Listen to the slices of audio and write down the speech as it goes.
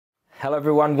Hello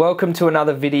everyone, welcome to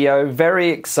another video. Very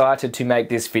excited to make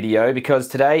this video because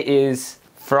today is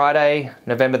Friday,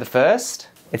 November the 1st.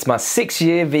 It's my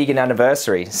 6-year vegan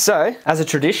anniversary. So, as a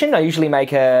tradition, I usually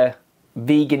make a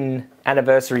vegan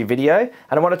anniversary video, and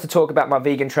I wanted to talk about my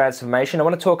vegan transformation. I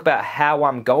want to talk about how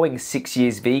I'm going 6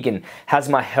 years vegan. Has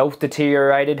my health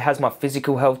deteriorated? Has my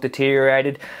physical health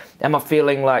deteriorated? Am I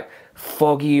feeling like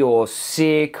foggy or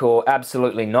sick or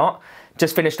absolutely not?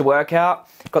 Just finished a workout,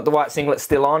 got the white singlet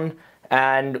still on,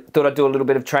 and thought I'd do a little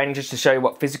bit of training just to show you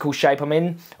what physical shape I'm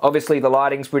in. Obviously the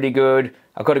lighting's pretty good,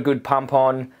 I've got a good pump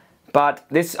on, but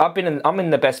I'm in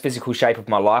the best physical shape of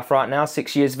my life right now,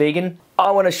 6 years vegan.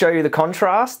 I want to show you the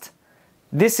contrast.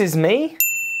 This is me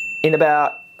in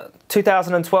about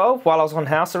 2012 while I was on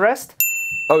house arrest.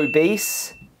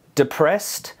 Obese,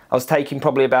 depressed. I was taking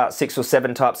probably about 6 or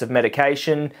 7 types of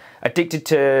medication, addicted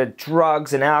to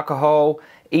drugs and alcohol,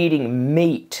 eating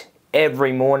meat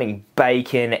every morning,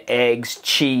 bacon, eggs,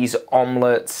 cheese,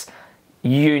 omelets,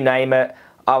 you name it.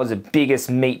 I was the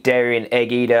biggest meat, dairy and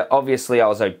egg eater. Obviously I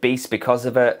was obese because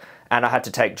of it, and I had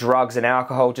to take drugs and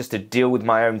alcohol just to deal with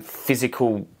my own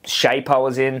physical shape I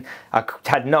was in. I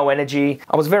had no energy.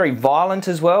 I was very violent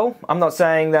as well. I'm not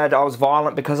saying that I was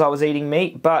violent because I was eating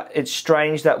meat, but it's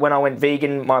strange that when I went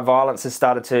vegan, my violence has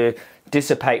started to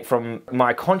dissipate from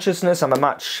my consciousness. I'm a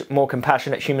much more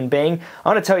compassionate human being.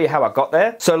 I'm going to tell you how I got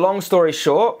there. So long story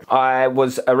short, I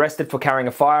was arrested for carrying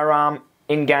a firearm.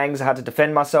 In gangs, I had to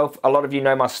defend myself. A lot of you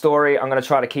know my story. I'm going to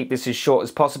try to keep this as short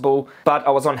as possible. But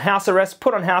I was on house arrest,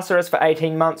 put on house arrest for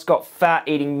 18 months, got fat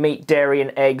eating meat, dairy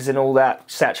and eggs and all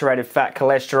that saturated fat,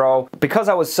 cholesterol. Because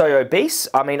I was so obese,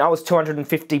 I mean, I was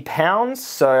 250 pounds,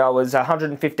 so I was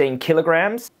 115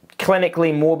 kilograms,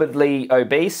 clinically morbidly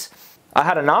obese. I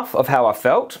had enough of how I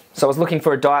felt, so I was looking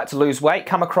for a diet to lose weight,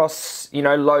 come across,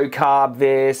 low carb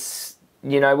this,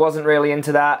 wasn't really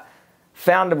into that.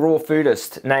 Found a raw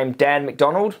foodist named Dan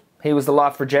McDonald. He was the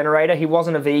life regenerator. He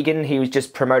wasn't a vegan, he was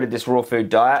just promoted this raw food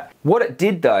diet. What it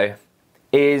did though,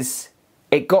 is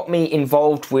it got me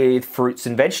involved with fruits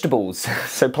and vegetables,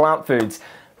 so plant foods.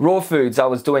 Raw foods, I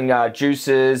was doing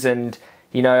juices and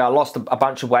I lost a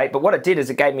bunch of weight, but what it did is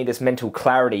it gave me this mental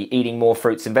clarity eating more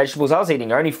fruits and vegetables. I was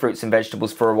eating only fruits and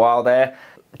vegetables for a while there.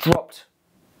 Dropped,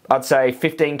 I'd say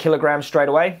 15 kilograms straight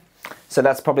away. So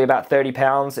that's probably about 30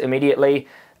 pounds immediately.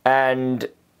 And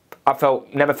I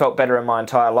never felt better in my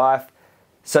entire life.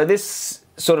 So this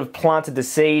sort of planted the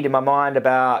seed in my mind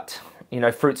about,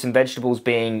 fruits and vegetables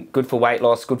being good for weight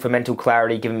loss, good for mental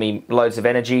clarity, giving me loads of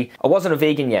energy. I wasn't a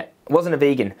vegan yet. I wasn't a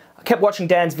vegan. I kept watching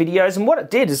Dan's videos, and what it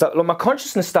did is that my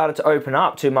consciousness started to open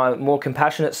up to my more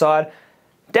compassionate side.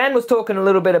 Dan was talking a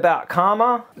little bit about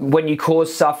karma. When you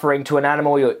cause suffering to an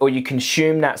animal or you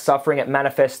consume that suffering, it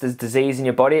manifests as disease in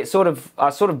your body. I sort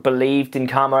of believed in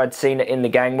karma. I'd seen it in the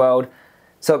gang world.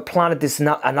 So it planted this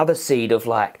another seed of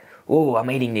like, oh, I'm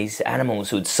eating these animals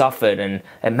who had suffered, and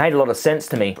it made a lot of sense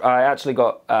to me. I actually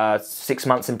got 6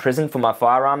 months in prison for my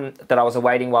firearm that I was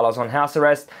awaiting while I was on house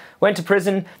arrest. Went to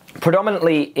prison.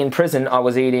 Predominantly in prison, I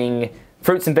was eating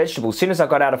fruits and vegetables. As soon as I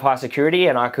got out of high security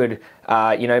and I could,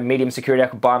 medium security, I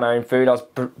could buy my own food. I was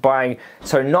buying,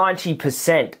 so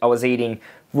 90% I was eating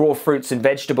raw fruits and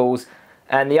vegetables,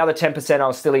 and the other 10% I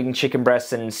was still eating chicken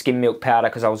breasts and skim milk powder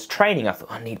because I was training. I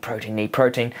thought, I need protein, need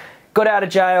protein. Got out of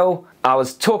jail. I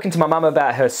was talking to my mum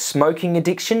about her smoking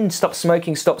addiction. Stop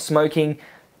smoking, stop smoking.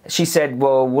 She said,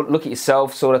 well, look at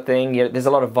yourself, sort of thing. There's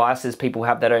a lot of vices people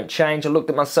have that don't change. I looked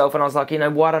at myself and I was like,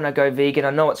 why don't I go vegan?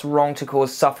 I know it's wrong to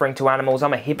cause suffering to animals.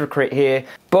 I'm a hypocrite here.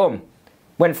 Boom.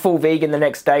 Went full vegan the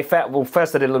next day. Well,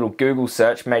 first I did a little Google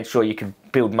search, made sure you could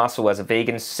build muscle as a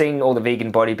vegan, seen all the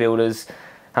vegan bodybuilders,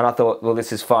 and I thought, well,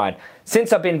 this is fine.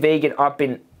 Since I've been vegan, I've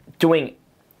been doing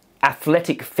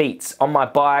athletic feats on my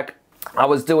bike. I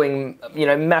was doing,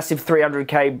 massive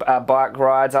 300k bike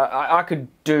rides. I could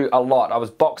do a lot. I was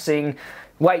boxing,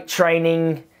 weight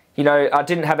training. I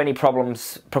didn't have any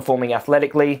problems performing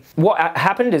athletically. What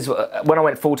happened is when I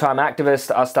went full-time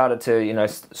activist, I started to,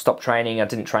 stop training. I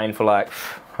didn't train for like,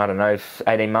 I don't know,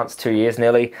 18 months, 2 years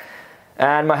nearly.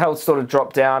 And my health sort of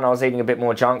dropped down. I was eating a bit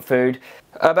more junk food.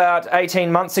 About 18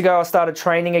 months ago, I started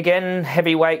training again,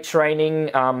 heavyweight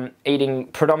training, eating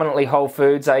predominantly whole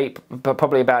foods. I eat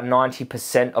probably about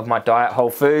 90% of my diet whole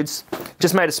foods.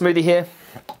 Just made a smoothie here.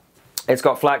 It's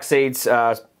got flax seeds,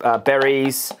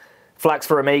 berries, flax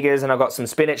for omegas, and I've got some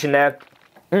spinach in there.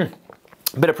 A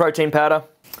bit of protein powder.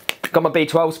 Got my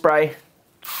B12 spray.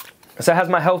 So has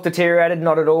my health deteriorated?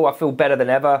 Not at all. I feel better than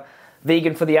ever.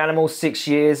 Vegan for the animals, 6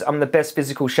 years. I'm in the best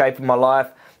physical shape of my life.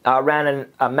 Ran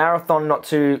a marathon not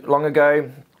too long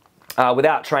ago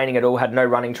without training at all. Had no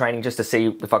running training just to see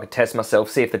if I could test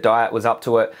myself, see if the diet was up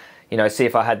to it. you know, see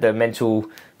if I had the mental,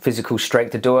 physical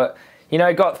strength to do it. You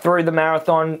know, got through the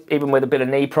marathon, even with a bit of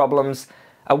knee problems.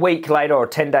 A week later or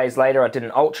 10 days later, I did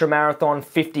an ultra marathon,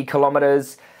 50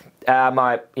 kilometers.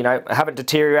 I haven't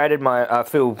deteriorated. I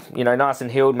feel, you know, nice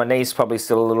and healed. My knee's probably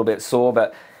still a little bit sore,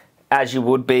 but as you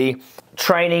would be.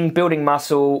 Training, building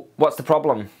muscle, what's the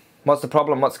problem? What's the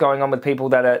problem? What's going on with people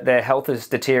that their health is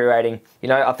deteriorating? You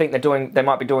know, I think they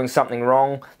might be doing something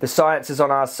wrong. The science is on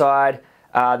our side.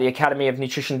 The Academy of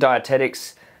Nutrition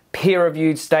Dietetics,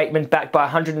 peer-reviewed statement backed by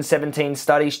 117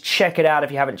 studies. Check it out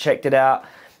if you haven't checked it out.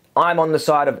 I'm on the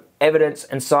side of evidence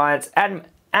and science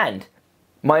and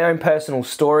my own personal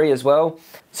story as well.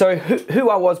 So who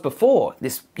I was before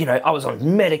this, you know, I was on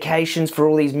medications for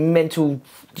all these mental,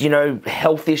 you know,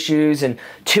 health issues, and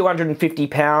 250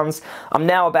 pounds. I'm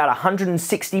now about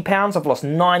 160 pounds. I've lost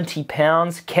 90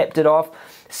 pounds, kept it off,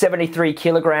 73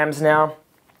 kilograms now.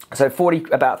 So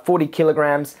about 40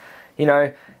 kilograms, you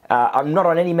know. I'm not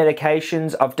on any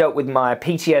medications. I've dealt with my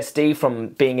PTSD from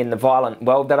being in the violent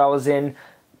world that I was in.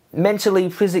 Mentally,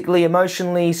 physically,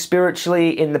 emotionally,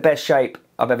 spiritually, in the best shape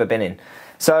I've ever been in.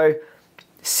 So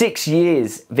 6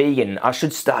 years vegan, I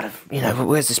should start, you know,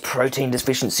 where's this protein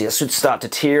deficiency? I should start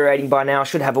deteriorating by now. I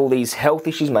should have all these health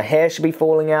issues. My hair should be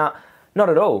falling out. Not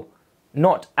at all.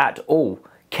 Not at all.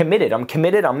 Committed. I'm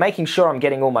committed. I'm making sure I'm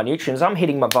getting all my nutrients. I'm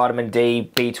hitting my vitamin D,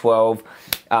 B12,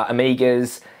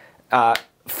 omegas,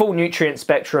 full nutrient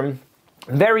spectrum.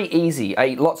 Very easy. I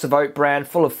eat lots of oat bran,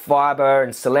 full of fiber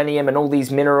and selenium and all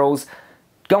these minerals.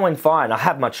 Going fine. I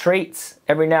have my treats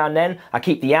every now and then. I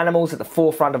keep the animals at the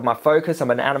forefront of my focus.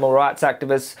 I'm an animal rights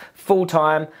activist full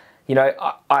time. You know,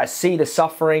 I see the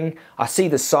suffering. I see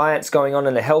the science going on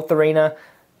in the health arena.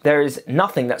 There is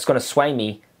nothing that's going to sway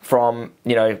me from,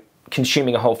 you know,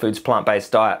 consuming a whole foods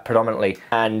plant-based diet predominantly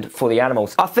and for the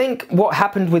animals. I think what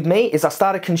happened with me is I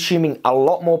started consuming a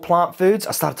lot more plant foods.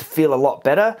 I started to feel a lot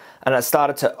better, and I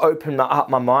started to open up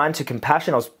my mind to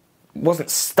compassion. I wasn't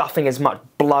stuffing as much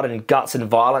blood and guts and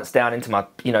violence down into my,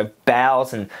 you know,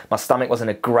 bowels, and my stomach wasn't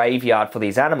a graveyard for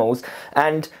these animals.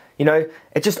 And, you know,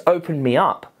 it just opened me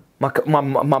up. My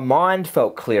mind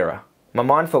felt clearer. My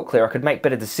mind felt clearer. I could make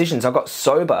better decisions. I got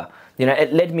sober. You know,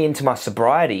 it led me into my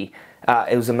sobriety.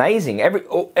 It was amazing.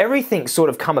 Everything sort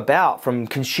of come about from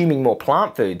consuming more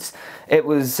plant foods. It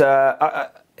was,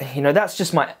 you know, that's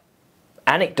just my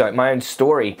anecdote, my own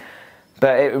story.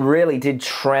 But it really did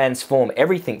transform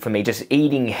everything for me. Just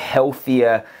eating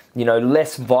healthier, you know,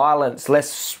 less violence,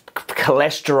 less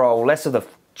cholesterol, less of the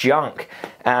junk,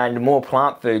 and more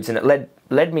plant foods. And it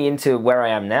led me into where I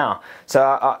am now. So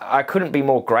I couldn't be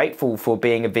more grateful for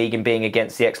being a vegan, being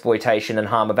against the exploitation and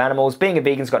harm of animals. Being a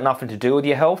vegan's got nothing to do with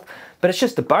your health, but it's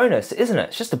just a bonus, isn't it?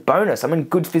 It's just a bonus. I'm in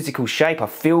good physical shape. I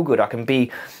feel good. I can be,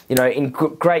 you know, in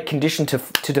great condition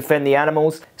to defend the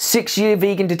animals. 6-year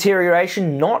vegan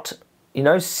deterioration, not, you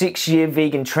know, 6-year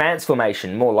vegan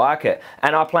transformation, more like it.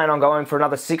 And I plan on going for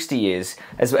another 60 years,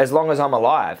 as long as I'm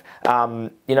alive.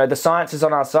 You know, the science is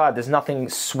on our side. There's nothing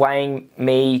swaying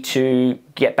me to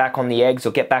get back on the eggs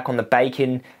or get back on the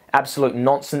bacon. Absolute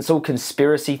nonsense, all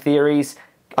conspiracy theories.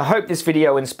 I hope this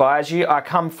video inspires you. I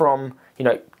come from, you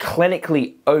know,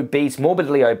 clinically obese,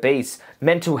 morbidly obese,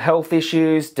 mental health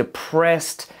issues,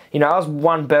 depressed. You know, I was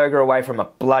one burger away from a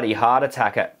bloody heart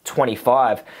attack at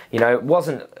 25. You know, it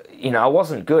wasn't, you know, I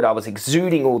wasn't good. I was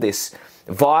exuding all this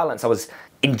violence. I was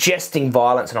ingesting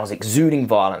violence and I was exuding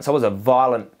violence. I was a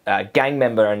violent gang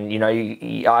member, and, you know,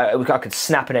 I could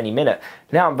snap at any minute.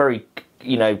 Now I'm very,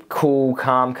 you know, cool,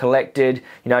 calm, collected.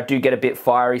 You know, I do get a bit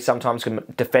fiery sometimes from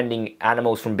defending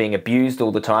animals from being abused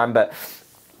all the time, but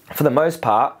for the most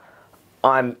part,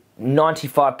 I'm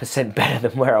 95% better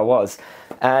than where I was.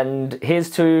 And here's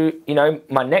to, you know,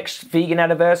 my next vegan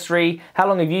anniversary. How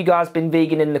long have you guys been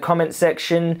vegan in the comment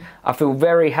section? I feel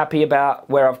very happy about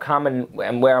where I've come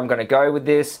and where I'm going to go with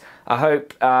this. I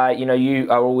hope, you know, you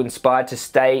are all inspired to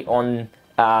stay on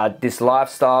this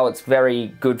lifestyle. It's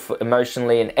very good for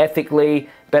emotionally and ethically,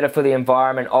 better for the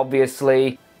environment,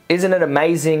 obviously. Isn't it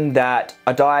amazing that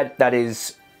a diet that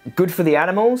is good for the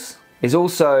animals is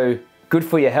also good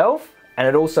for your health, and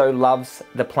it also loves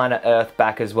the planet Earth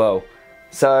back as well?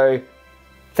 So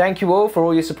thank you all for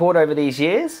all your support over these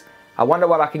years. I wonder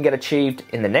what I can get achieved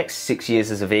in the next 6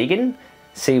 years as a vegan.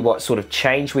 See what sort of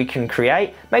change we can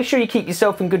create. Make sure you keep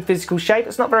yourself in good physical shape.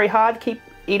 It's not very hard.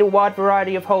 Eat a wide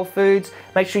variety of whole foods.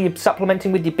 Make sure you're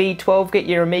supplementing with your B12. Get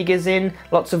your omegas in.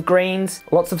 Lots of greens.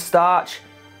 Lots of starch.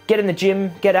 Get in the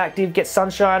gym. Get active. Get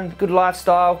sunshine. Good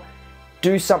lifestyle.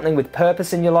 Do something with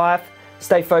purpose in your life.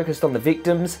 Stay focused on the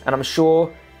victims, and I'm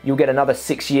sure you'll get another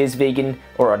 6 years vegan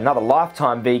or another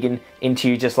lifetime vegan into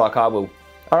you just like I will.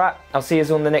 Alright, I'll see you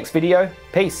all in the next video.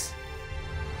 Peace.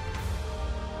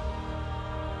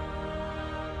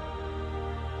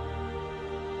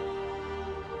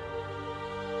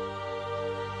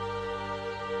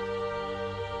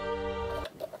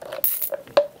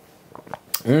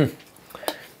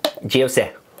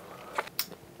 Kieffer.